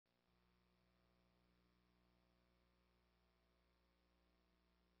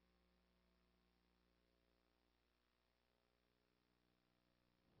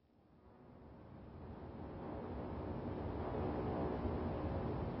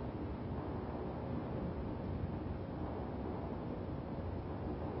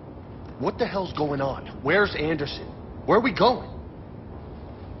What the hell's going on? Where's Anderson? Where are we going?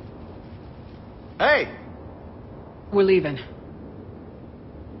 Hey! We're leaving.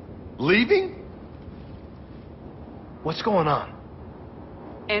 Leaving? What's going on?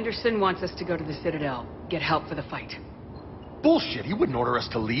 Anderson wants us to go to the Citadel, get help for the fight. Bullshit, he wouldn't order us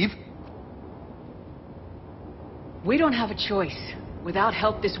to leave. We don't have a choice. Without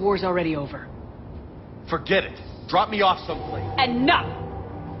help, this war's already over. Forget it. Drop me off someplace. Enough!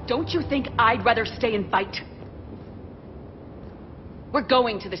 Don't you think I'd rather stay and fight? We're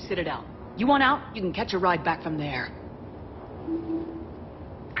going to the Citadel. You want out? You can catch a ride back from there.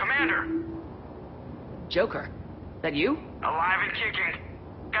 Commander! Joker, that you? Alive and kicking.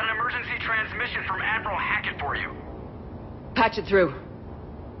 Got an emergency transmission from Admiral Hackett for you. Patch it through.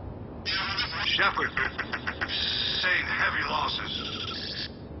 Shepard, saying heavy losses.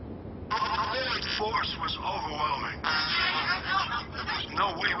 The force was overwhelming. There's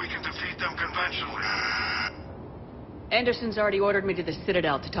no way we can defeat them conventionally. Anderson's already ordered me to the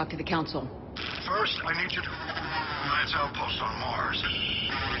Citadel to talk to the Council. First, I need you to Lance outpost on Mars.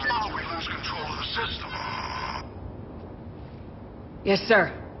 We lose control of the system. Yes,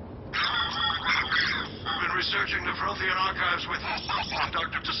 sir. We've been researching the Frothian archives with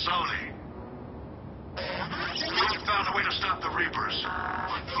Dr. Tassoni. We found a way to stop the Reapers.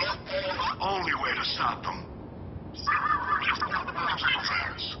 The only way to stop them.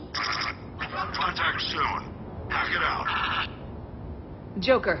 Contact soon. Hack it out.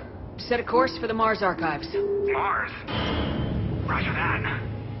 Joker, set a course for the Mars archives. Mars? Roger that.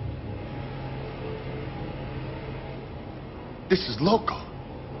 This is local.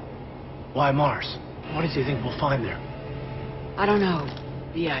 Why Mars? What does he think we'll find there? I don't know,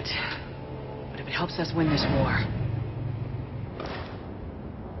 yet. But if it helps us win this war...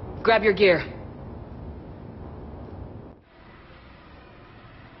 Grab your gear.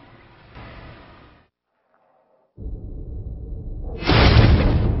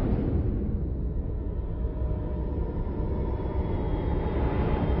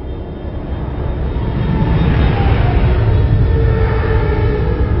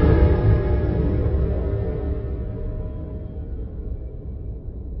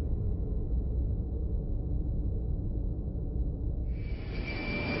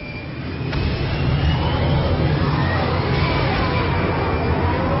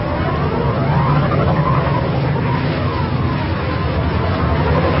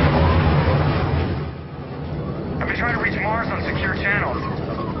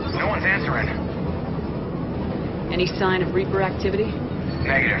 Any sign of Reaper activity?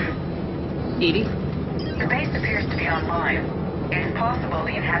 Negative. Edie? The base appears to be online. It's possible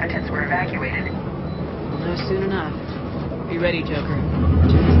the inhabitants were evacuated. We'll know soon enough. Be ready, Joker.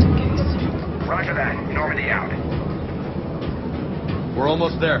 Just in case. Roger that. Normandy out. We're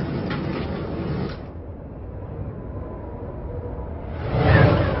almost there.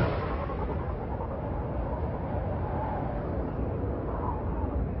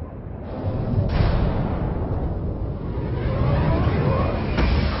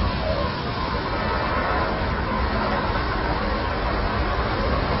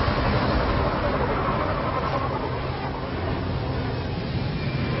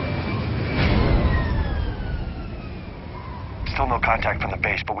 Still no contact from the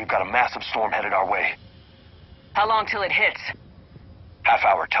base, but we've got a massive storm headed our way. How long till it hits? Half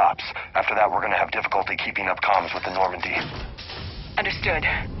hour tops. After that, we're gonna have difficulty keeping up comms with the Normandy. Understood.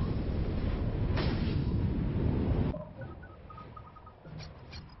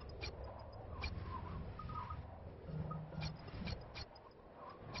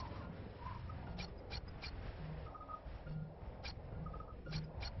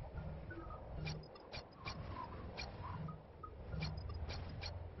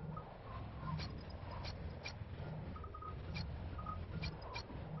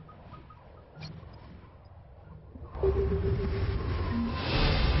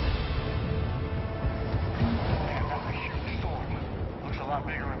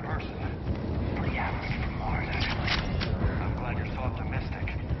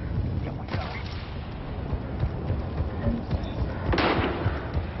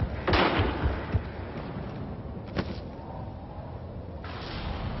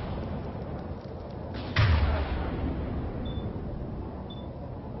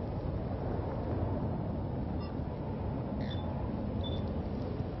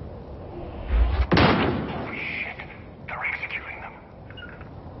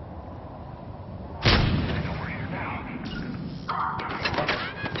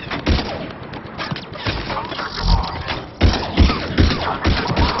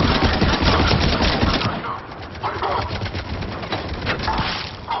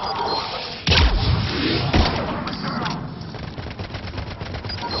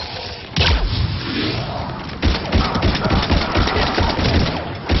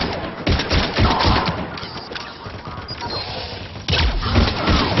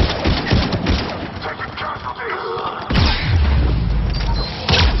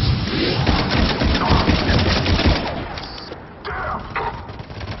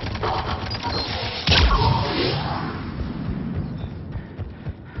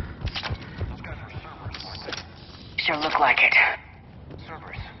 like it.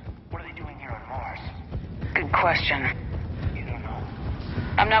 Cerberus, what are they doing here on Mars? Good question. You don't know.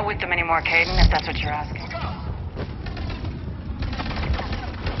 I'm not with them anymore, Caden, if that's what you're asking.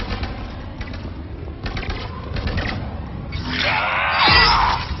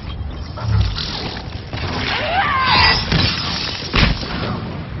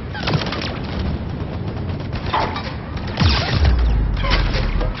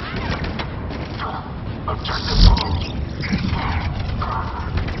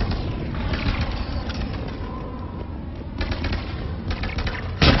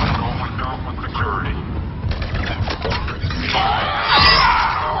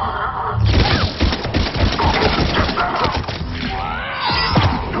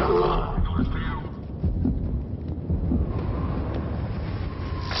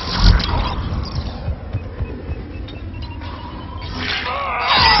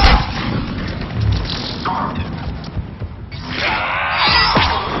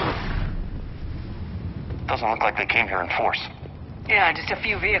 Doesn't look like they came here in force. Yeah, just a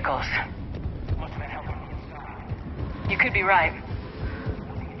few vehicles. Must have been helping from inside. You could be right.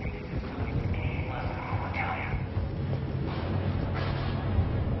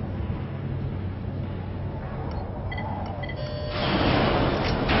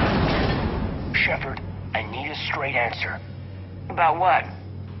 Shepard, I need a straight answer. About what?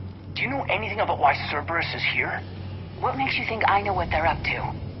 Do you know anything about why Cerberus is here? What makes you think I know what they're up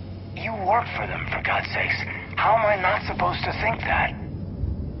to? You work for them, for God's sakes. How am I not supposed to think that?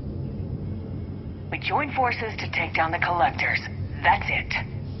 We joined forces to take down the Collectors. That's it.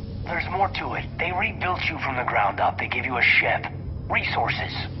 There's more to it. They rebuilt you from the ground up. They gave you a ship.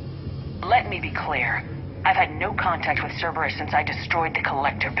 Resources. Let me be clear. I've had no contact with Cerberus since I destroyed the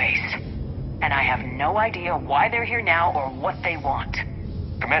Collector base. And I have no idea why they're here now or what they want.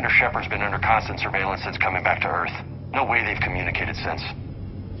 Commander Shepard's been under constant surveillance since coming back to Earth. No way they've communicated since.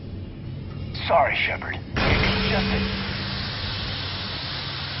 Sorry, Shepard. It's just that...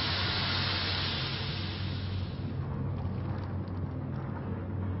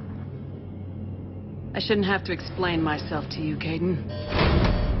 I shouldn't have to explain myself to you, Caden.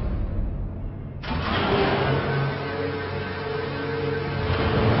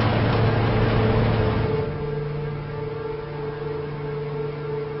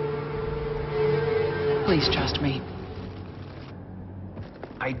 Please trust me.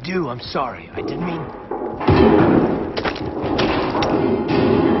 I do, I'm sorry. I didn't mean...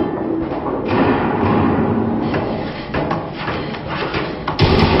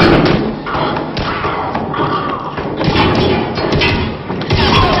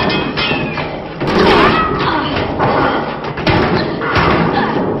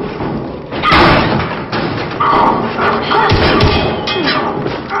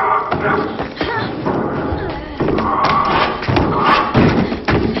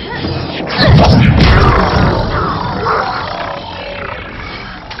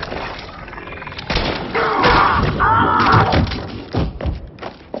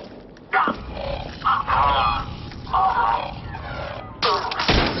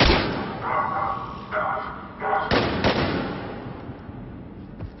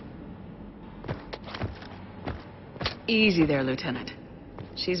 Easy there, Lieutenant.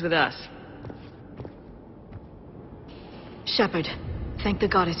 She's with us. Shepard, thank the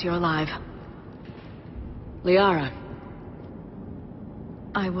goddess you're alive. Liara.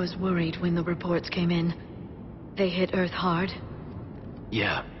 I was worried when the reports came in. They hit Earth hard.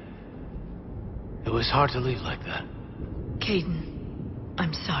 Yeah. It was hard to leave like that. Caden,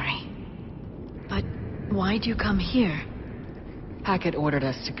 I'm sorry. But why'd you come here? Hackett ordered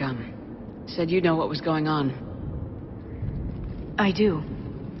us to come. Said you know what was going on. I do.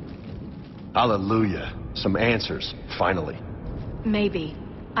 Hallelujah. Some answers, finally. Maybe.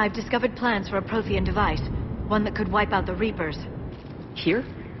 I've discovered plans for a Prothean device. One that could wipe out the Reapers. Here?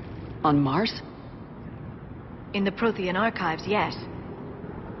 On Mars? In the Prothean archives, yes.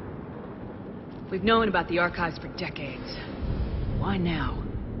 We've known about the archives for decades. Why now?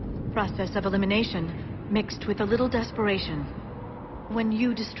 Process of elimination, mixed with a little desperation. When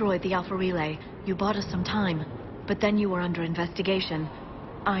you destroyed the Alpha Relay, you bought us some time. But then you were under investigation.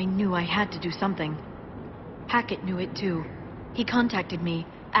 I knew I had to do something. Hackett knew it too. He contacted me,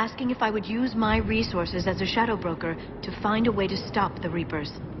 asking if I would use my resources as a shadow broker to find a way to stop the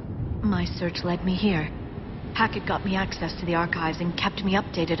Reapers. My search led me here. Hackett got me access to the archives and kept me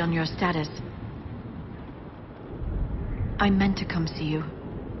updated on your status. I meant to come see you,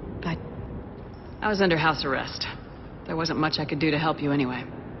 but... I was under house arrest. There wasn't much I could do to help you anyway.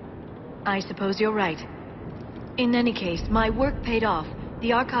 I suppose you're right. In any case, my work paid off.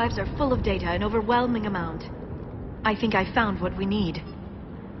 The archives are full of data, an overwhelming amount. I think I found what we need.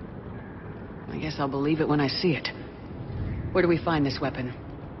 I guess I'll believe it when I see it. Where do we find this weapon?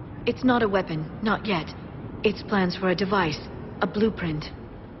 It's not a weapon, not yet. It's plans for a device, a blueprint.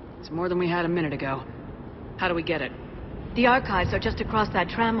 It's more than we had a minute ago. How do we get it? The archives are just across that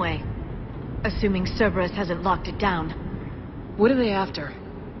tramway. Assuming Cerberus hasn't locked it down. What are they after?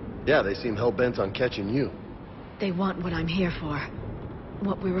 Yeah, they seem hell-bent on catching you. They want what I'm here for.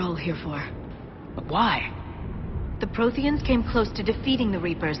 What we're all here for. But why? The Protheans came close to defeating the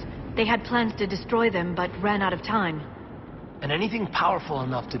Reapers. They had plans to destroy them, but ran out of time. And anything powerful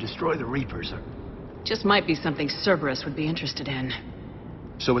enough to destroy the Reapers are... Just might be something Cerberus would be interested in.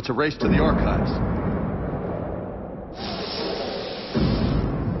 So it's a race to the archives.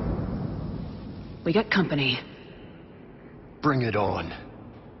 We got company. Bring it on.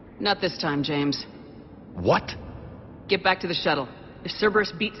 Not this time, James. What? Get back to the shuttle. If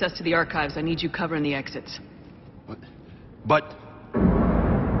Cerberus beats us to the archives, I need you covering the exits. But...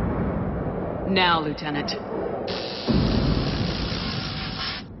 Now, Lieutenant.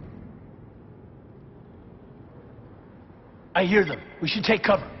 I hear them. We should take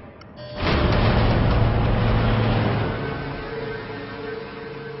cover.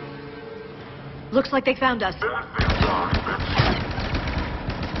 Looks like they found us.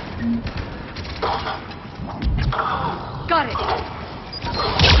 Got it.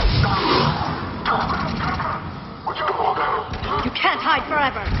 You can't hide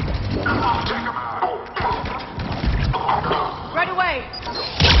forever. Right away.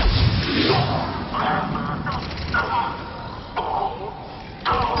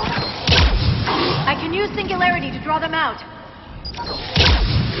 I can use Singularity to draw them out.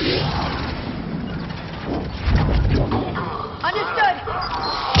 Understood.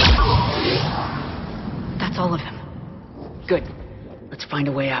 That's all of them. Good. Let's find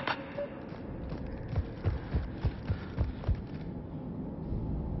a way up.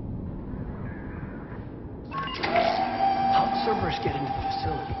 How'd Cerberus get into the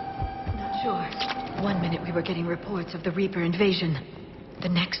facility? Not sure. One minute we were getting reports of the Reaper invasion. The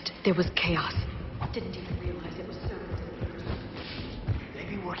next, there was chaos. Didn't even realize it was Cerberus. They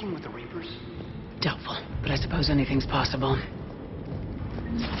be working with the Reapers? Doubtful, but I suppose anything's possible.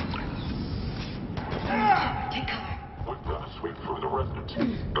 Take cover. We've done a sweep through the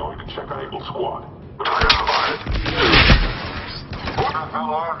residence. Going to check on Eagle Squad. What the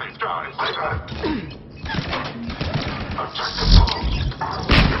hell are these guys?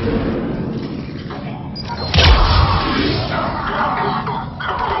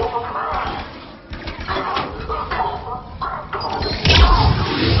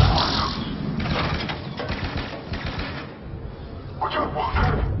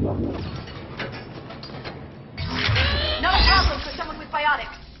 Not a problem for someone with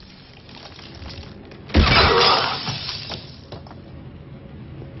biotics.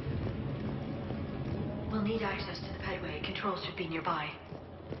 We'll need access to the pedway. Controls should be nearby.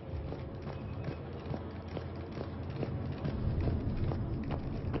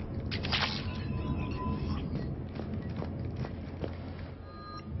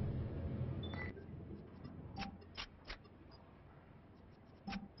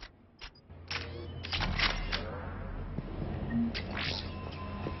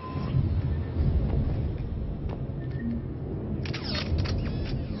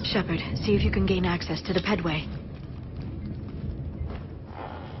 Shepard, see if you can gain access to the pedway.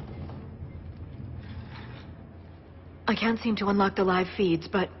 I can't seem to unlock the live feeds,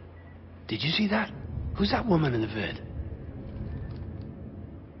 but... Did you see that? Who's that woman in the vid?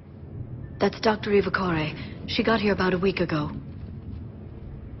 That's Dr. Ivakore. She got here about a week ago.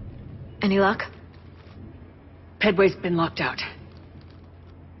 Any luck? Pedway's been locked out.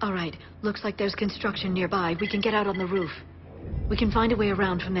 All right. Looks like there's construction nearby. We can get out on the roof. We can find a way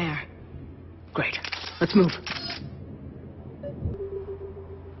around from there. Great. Let's move.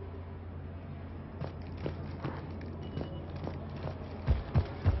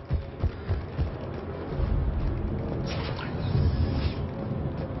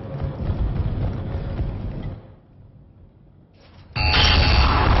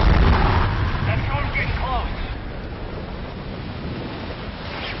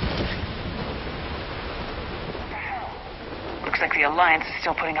 The Alliance is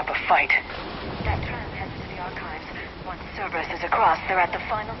still putting up a fight. That tram heads to the archives. Once Cerberus is across, they're at the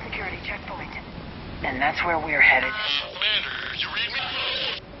final security checkpoint. And that's where we're headed. Commander, you read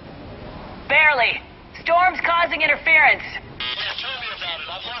me? Barely! Storm's causing interference! Yeah, tell me about it.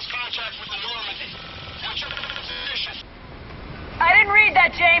 I've lost contact with the Normandy. What's your position? I didn't read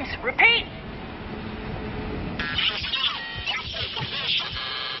that, James! Repeat!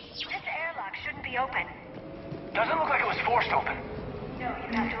 This airlock shouldn't be open. Doesn't look like it was forced open. No,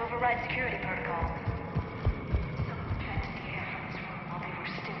 you have to override security protocols. Someone tried to get from this room while they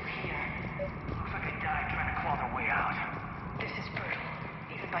were still here. Looks like they died trying to claw their way out. This is brutal,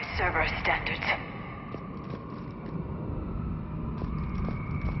 even by Cerberus standards.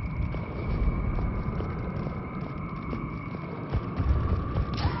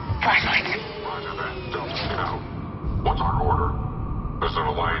 Flashlights. Roger that. Now, what's our order? There's an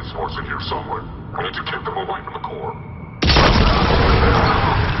Alliance force in here somewhere. We need to keep them away from the core.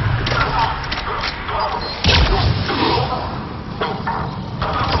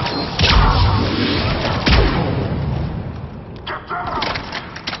 Get down!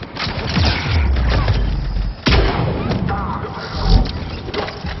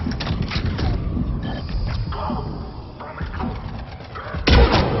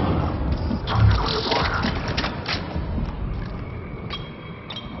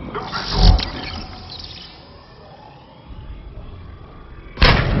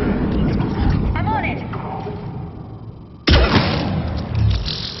 I'm on it!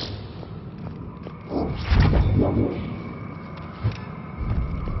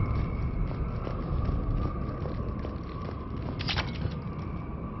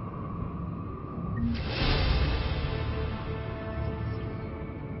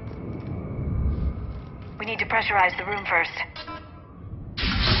 We need to pressurize the room first.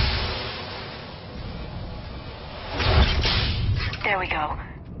 There we go.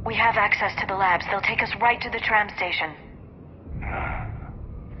 We have access to the labs. They'll take us right to the tram station.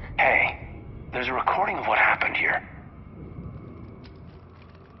 Hey, there's a recording of what happened here.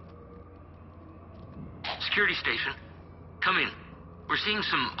 Security station. Come in. We're seeing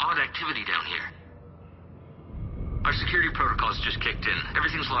some odd activity down here. Our security protocols just kicked in.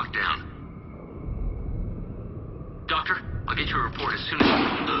 Everything's locked down. Doctor, I'll get you a report as soon as...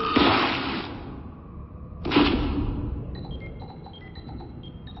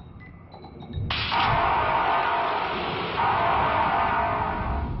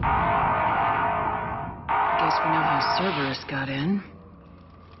 Guess we know how Cerberus got in.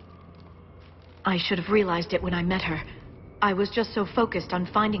 I should have realized it when I met her. I was just so focused on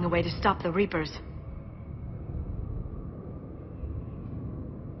finding a way to stop the Reapers.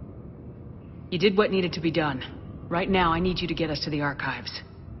 You did what needed to be done. Right now, I need you to get us to the archives.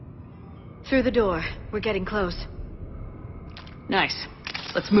 Through the door. We're getting close. Nice.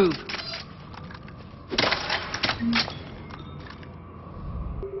 Let's move.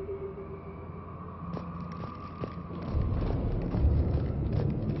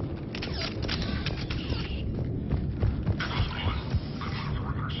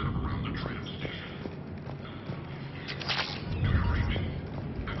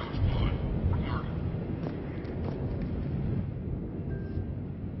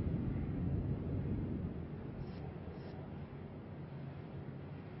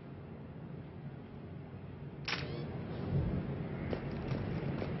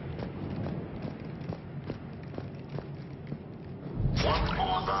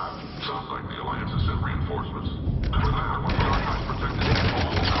 Sounds like the Alliance has sent reinforcements. And with that, one of the archives protected the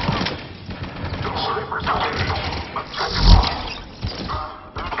whole tower. The Reapers are ready. Attack them all.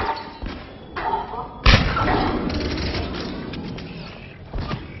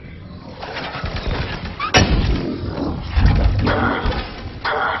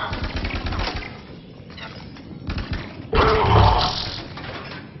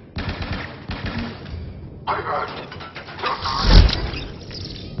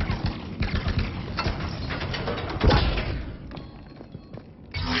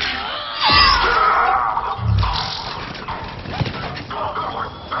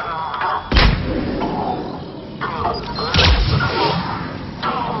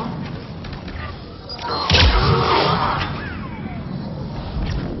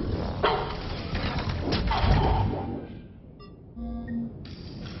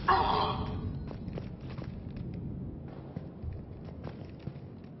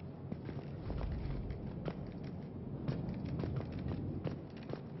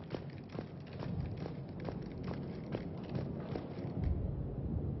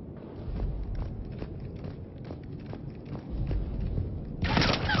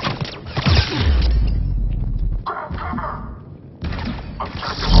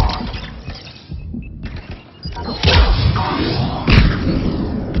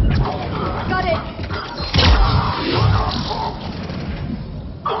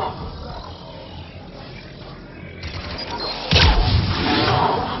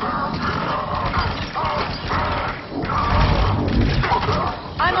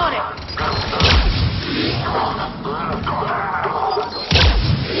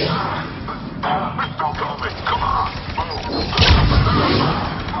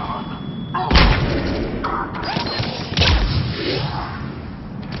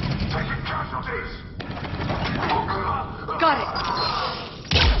 Got it.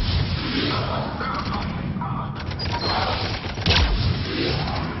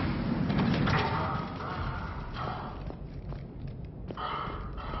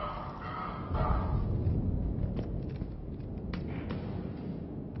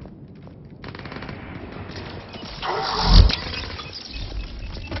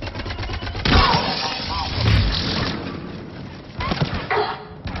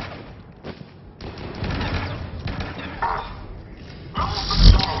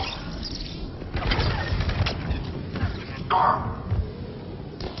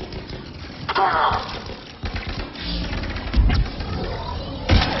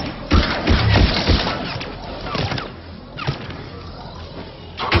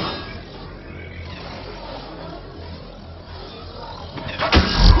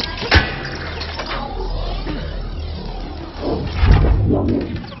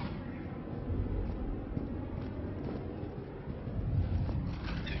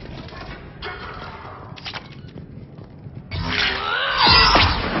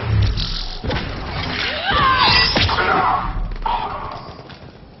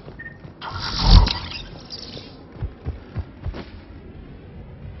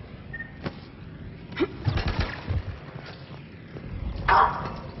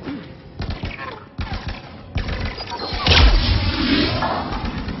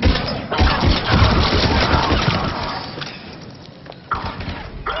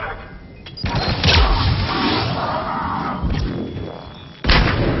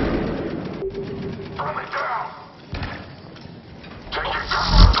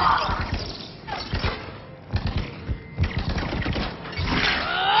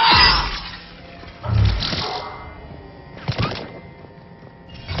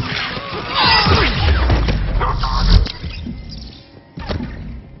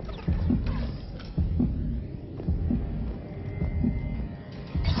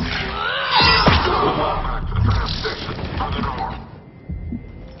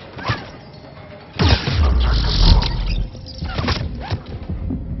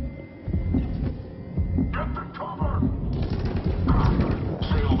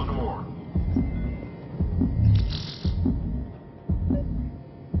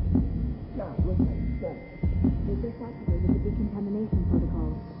 This activates